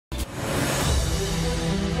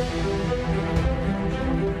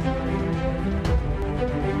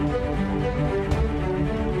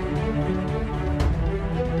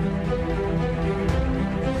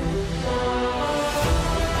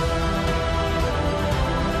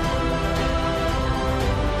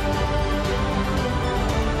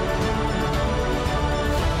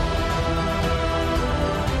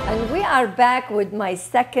are back with my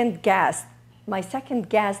second guest. My second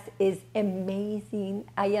guest is amazing.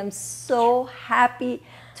 I am so happy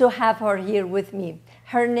to have her here with me.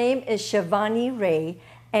 Her name is Shivani Ray,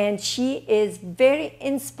 and she is very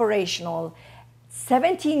inspirational.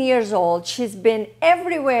 17 years old. She's been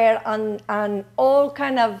everywhere on all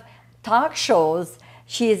kind of talk shows.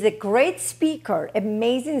 She is a great speaker,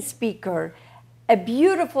 amazing speaker, a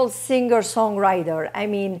beautiful singer-songwriter. I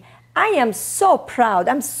mean, I am so proud.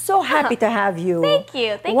 I'm so happy to have you. Thank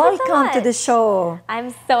you. Thank Welcome you so much. to the show.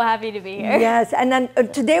 I'm so happy to be here. Yes, and then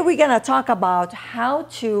today we're going to talk about how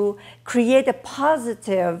to create a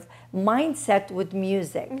positive mindset with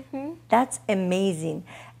music. That's amazing.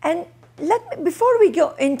 And before we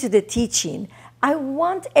go into the teaching, I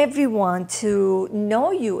want everyone to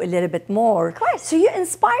know you a little bit more. Of course. So you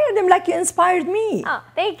inspire them like you inspired me. Oh,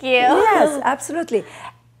 thank you. Yes, absolutely.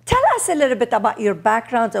 Tell us a little bit about your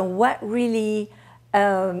background and what really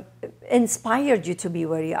inspired you to be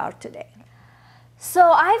where you are today. So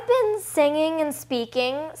I've been singing and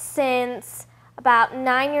speaking since about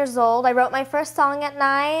 9 years old. I wrote my first song at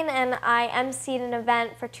 9, and I emceed an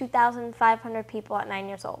event for 2,500 people at 9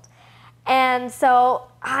 years old. And so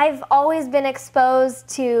I've always been exposed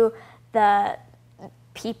to the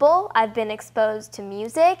people. I've been exposed to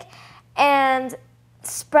music, and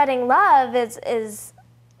spreading love is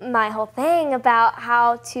my whole thing about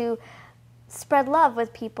how to spread love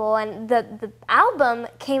with people. And the album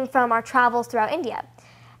came from our travels throughout India.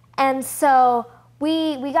 And so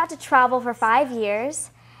we got to travel for 5 years,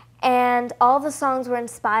 and all the songs were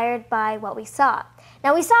inspired by what we saw.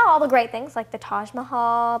 Now, we saw all the great things like the Taj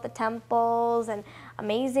Mahal, the temples, and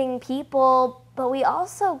amazing people, but we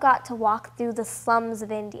also got to walk through the slums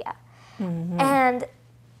of India. And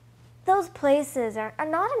those places are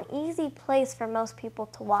not an easy place for most people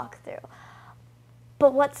to walk through.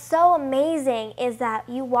 But what's so amazing is that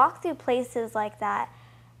you walk through places like that,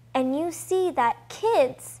 and you see that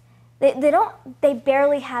kids, they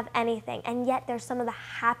barely have anything, and yet they're some of the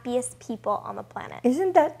happiest people on the planet.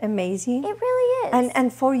 Isn't that amazing? It really is.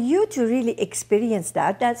 And for you to really experience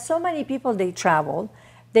that so many people, they travel,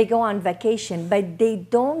 they go on vacation, but they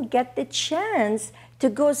don't get the chance to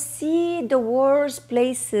go see the worst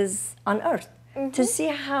places on earth, to see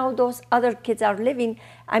how those other kids are living.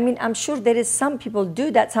 I mean, I'm sure there is some people do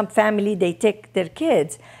that, some family, they take their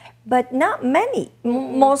kids, but not many.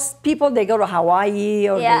 Most people, they go to Hawaii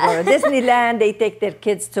or they go to Disneyland, they take their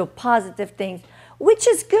kids to positive things, which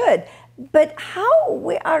is good. But how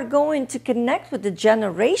we are going to connect with the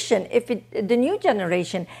generation, the new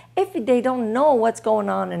generation, if they don't know what's going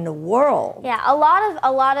on in the world? Yeah, a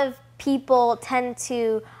lot of people tend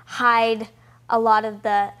to hide a lot of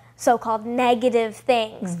the so-called negative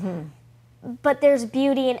things. But there's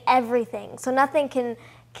beauty in everything. So nothing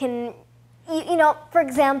can you know, for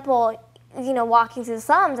example, you know, walking through the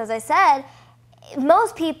slums, as I said,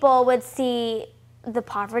 most people would see the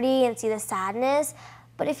poverty and see the sadness.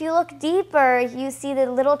 But if you look deeper, you see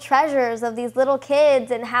the little treasures of these little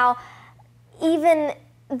kids, and how even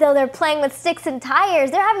though they're playing with sticks and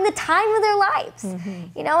tires, they're having the time of their lives.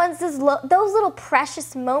 You know, and it's just those little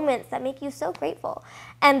precious moments that make you so grateful.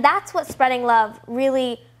 And that's what spreading love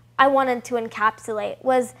really, I wanted to encapsulate,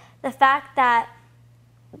 was the fact that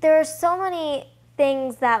there are so many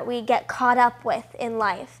things that we get caught up with in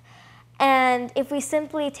life. And if we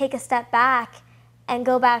simply take a step back and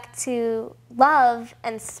go back to love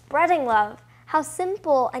and spreading love, how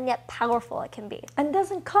simple and yet powerful it can be. And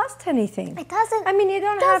doesn't cost anything. It doesn't. I mean, you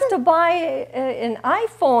don't have to buy an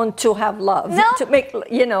iPhone to have love. No. To make,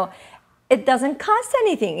 you know, it doesn't cost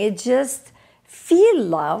anything. It just feel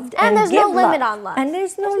loved and there's give no limit love. on love. And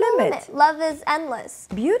there's no limit. Love is endless.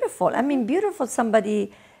 Beautiful. I mean, beautiful.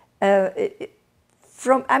 Somebody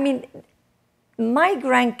I mean, my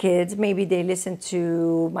grandkids, maybe they listen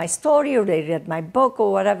to my story or they read my book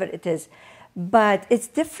or whatever it is, but it's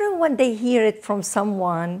different when they hear it from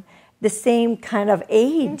someone the same kind of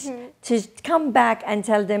age, to come back and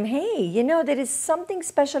tell them, hey, you know, there is something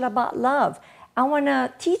special about love. I want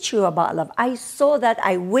to teach you about love. I saw that,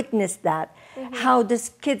 I witnessed that, how these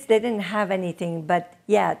kids, they didn't have anything, but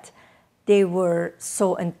yet they were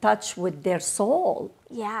so in touch with their soul.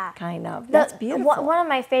 Yeah. Kind of. That's beautiful. One of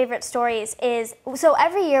my favorite stories is, so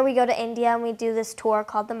every year we go to India and we do this tour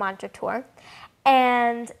called the Mantra Tour.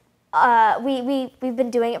 And we've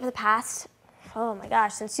been doing it for the past, oh my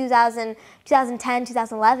gosh, since 2010,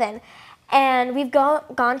 2011. And we've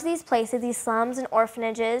gone to these places, these slums and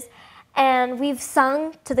orphanages, and we've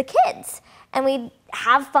sung to the kids. And we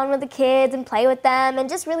have fun with the kids and play with them and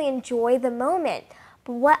just really enjoy the moment.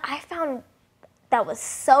 But what I found that was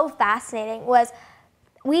so fascinating was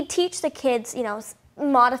we'd teach the kids, you know,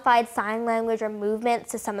 modified sign language or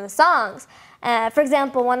movements to some of the songs. For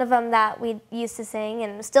example, one of them that we used to sing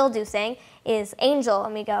and still do sing is Angel.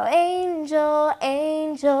 And we go, angel,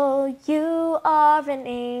 angel, you are an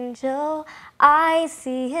angel. I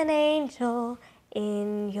see an angel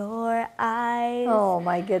in your eyes. Oh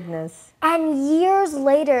my goodness. And years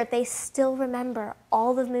later, they still remember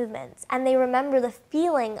all the movements and they remember the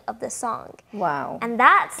feeling of the song. Wow. And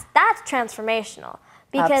that's transformational.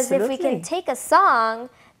 Because if we Absolutely. can take a song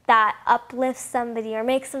that uplifts somebody or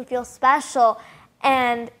makes them feel special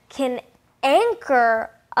and can anchor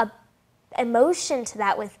a emotion to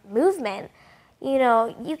that with movement, you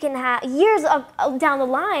know, you can have years down the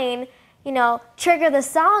line, you know, trigger the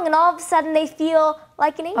song and all of a sudden they feel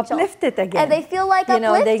like an angel. Uplifted again. And they feel like you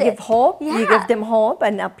know, uplifted. they give hope, you Yeah. give them hope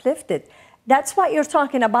and uplifted. That's what you're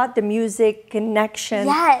talking about, the music connection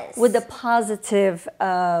Yes. with the positive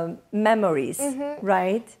memories,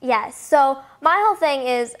 right? Yes. So my whole thing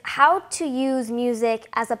is how to use music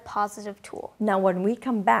as a positive tool. Now, when we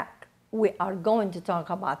come back, we are going to talk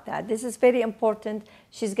about that. This is very important.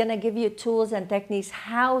 She's going to give you tools and techniques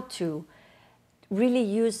how to really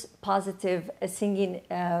use positive singing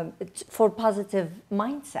for positive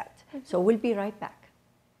mindset. So we'll be right back.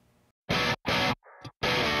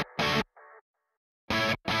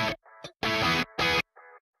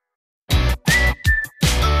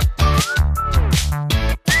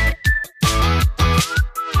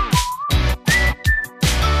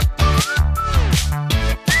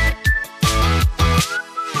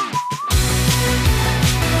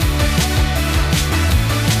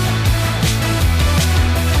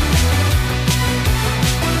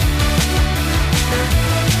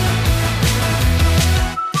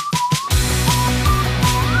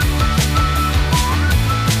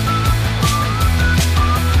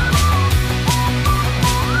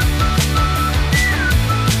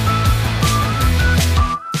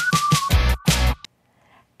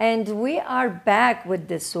 And we are back with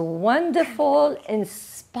this wonderful,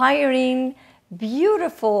 inspiring,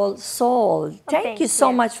 beautiful soul. Thank you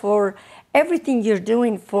so much for everything you're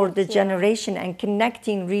doing for the generation and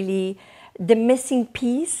connecting really the missing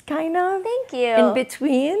piece, kind of. Thank you. In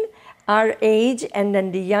between our age and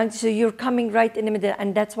then the young. So you're coming right in the middle,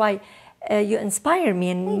 and that's why you inspire me.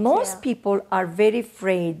 And most people are very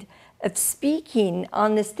afraid of speaking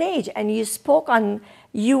on the stage, and you spoke on.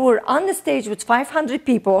 You were on the stage with 500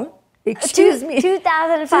 people. Excuse me.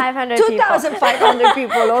 2,500 people. 2,500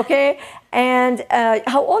 people, okay? And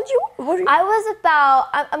how old were you? I was about,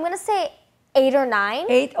 I'm going to say 8 or 9.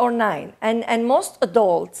 8 or 9. And most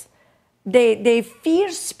adults, they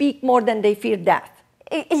fear speak more than they fear death.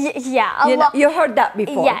 Yeah. You heard that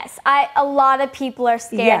before. Yes. A lot of people are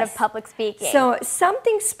scared of public speaking. So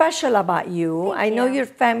something special about you. Thank I know you. your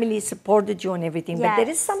family supported you and everything, but there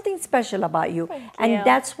is Yes. something special about you. Thank And you.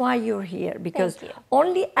 that's why you're here, because Thank you.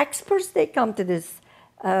 only experts, they come to this,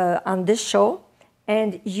 on this show,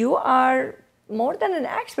 and you are more than an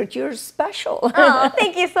expert, you're special. Oh,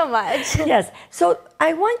 thank you so much. Yes. So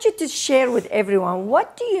I want you to share with everyone,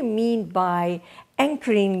 what do you mean by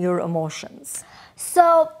anchoring your emotions?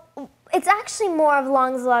 So it's actually more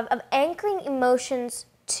along the lines of anchoring emotions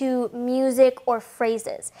to music or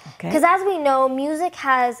phrases. Okay. Because as we know, music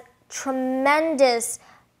has tremendous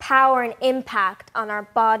power and impact on our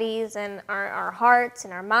bodies and our hearts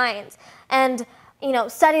and our minds. And you know,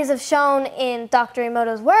 studies have shown in Dr.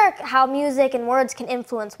 Emoto's work how music and words can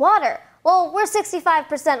influence water. Well, we're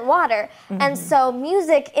 65% water, and so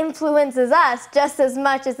music influences us just as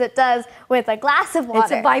much as it does with a glass of water.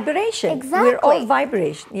 It's a vibration. Exactly. We're all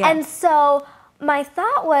vibration. Yeah. And so my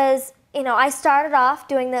thought was, you know, I started off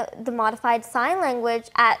doing the modified sign language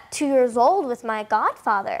at 2 years old with my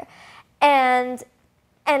godfather, and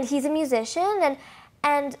he's a musician,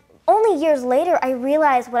 and only years later I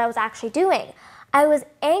realized what I was actually doing. I was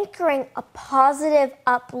anchoring a positive,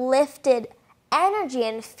 uplifted energy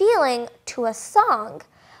and feeling to a song,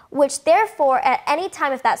 which therefore at any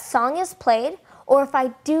time if that song is played or if I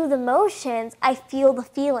do the motions, I feel the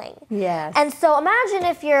feeling. Yes. And so imagine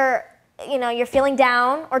if you're feeling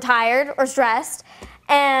down or tired or stressed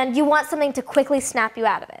and you want something to quickly snap you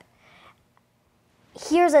out of it.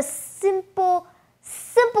 Here's a simple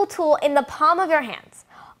tool in the palm of your hands.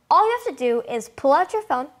 All you have to do is pull out your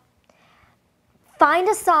phone, find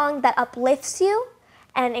a song that uplifts you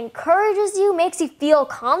and encourages you, makes you feel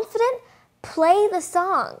confident, play the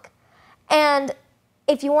song. And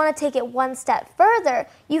if you want to take it one step further,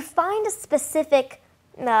 you find a specific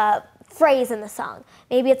phrase in the song.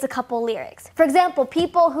 Maybe it's a couple lyrics. For example,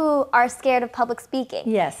 people who are scared of public speaking.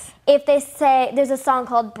 Yes. If they say, there's a song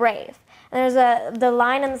called Brave, And there's the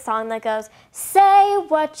line in the song that goes, "Say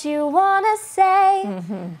what you wanna say."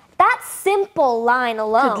 That simple line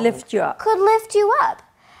alone Could lift you up. Could lift you up.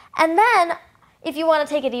 And then, if you want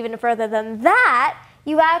to take it even further than that,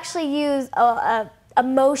 you actually use a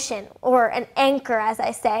motion or an anchor, as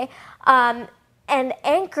I say, and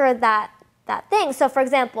anchor that thing. So, for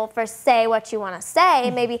example, for "say what you want to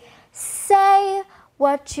say," maybe "say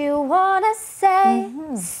what you want to say."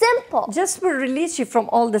 Simple. Just will release you from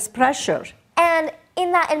all this pressure. And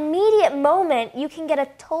in that immediate moment, you can get a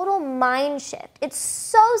total mind shift. It's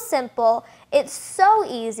so simple, it's so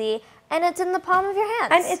easy, and it's in the palm of your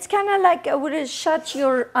hands. And it's kind of like would it shut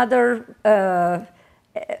your other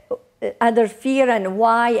fear and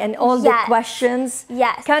why and all the questions.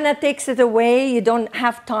 Yes. Kind of takes it away. You don't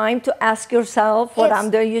have time to ask yourself what I'm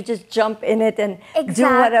doing. You just jump in it and do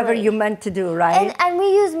whatever you meant to do, right? And we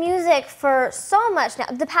use music for so much now.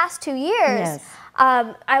 The past 2 years, Yes.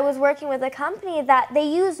 I was working with a company that they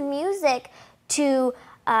use music to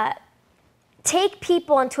take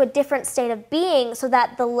people into a different state of being so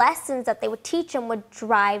that the lessons that they would teach them would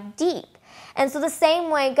drive deep. And so the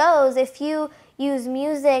same way goes, if you use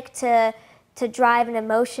music to drive an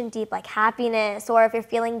emotion deep, like happiness, or if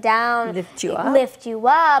you're feeling down, lift you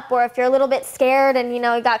up, or if you're a little bit scared and you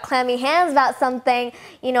got clammy hands about something,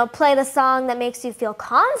 play the song that makes you feel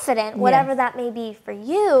confident, whatever that may be for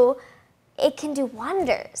you. It can do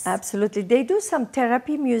wonders. Absolutely. They do some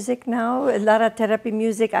therapy music now, a lot of therapy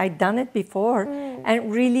music. I've done it before.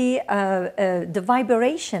 And really, the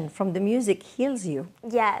vibration from the music heals you.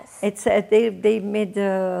 Yes. It's they made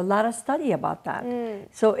a lot of study about that.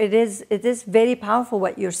 So it is very powerful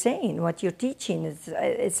what you're saying, what you're teaching.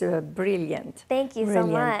 It's brilliant. Thank you so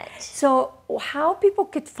much. So how people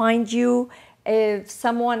could find you, if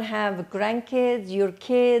someone have grandkids, your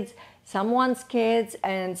kids, someone's kids,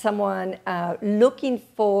 and someone looking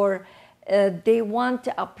for, they want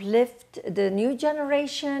to uplift the new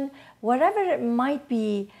generation, whatever it might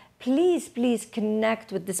be, please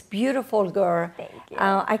connect with this beautiful girl. Thank you.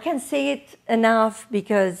 I can't say it enough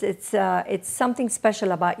because it's something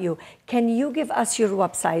special about you. Can you give us your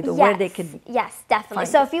website or where they can? Yes, definitely.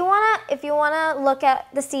 So if you wanna look at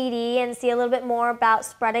the CD and see a little bit more about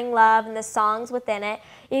Spreading Love and the songs within it,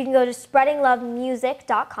 you can go to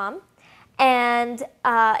spreadinglovemusic.com. And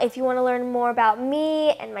if you want to learn more about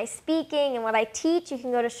me and my speaking and what I teach, you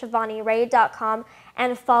can go to ShivaniRay.com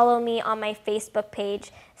and follow me on my Facebook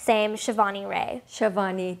page, same Shivani Ray.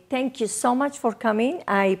 Shivani, thank you so much for coming.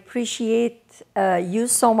 I appreciate you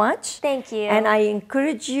so much. Thank you. And I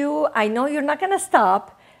encourage you, I know you're not going to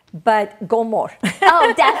stop, but go more.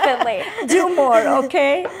 Oh, definitely. Do more,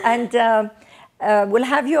 okay? And we'll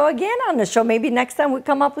have you again on the show. Maybe next time we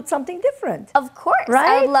come up with something different. Of course. Right?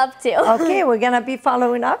 I would love to. Okay, we're going to be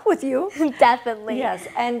following up with you. Definitely. Yes,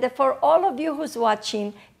 and for all of you who's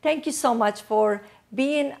watching, thank you so much for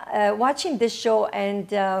being watching this show.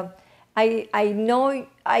 And I know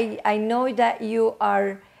that you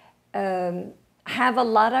are have a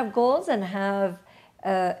lot of goals and have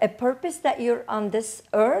a purpose that you're on this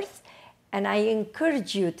earth. And I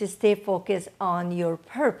encourage you to stay focused on your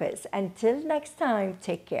purpose. Until next time,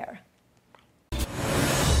 take care.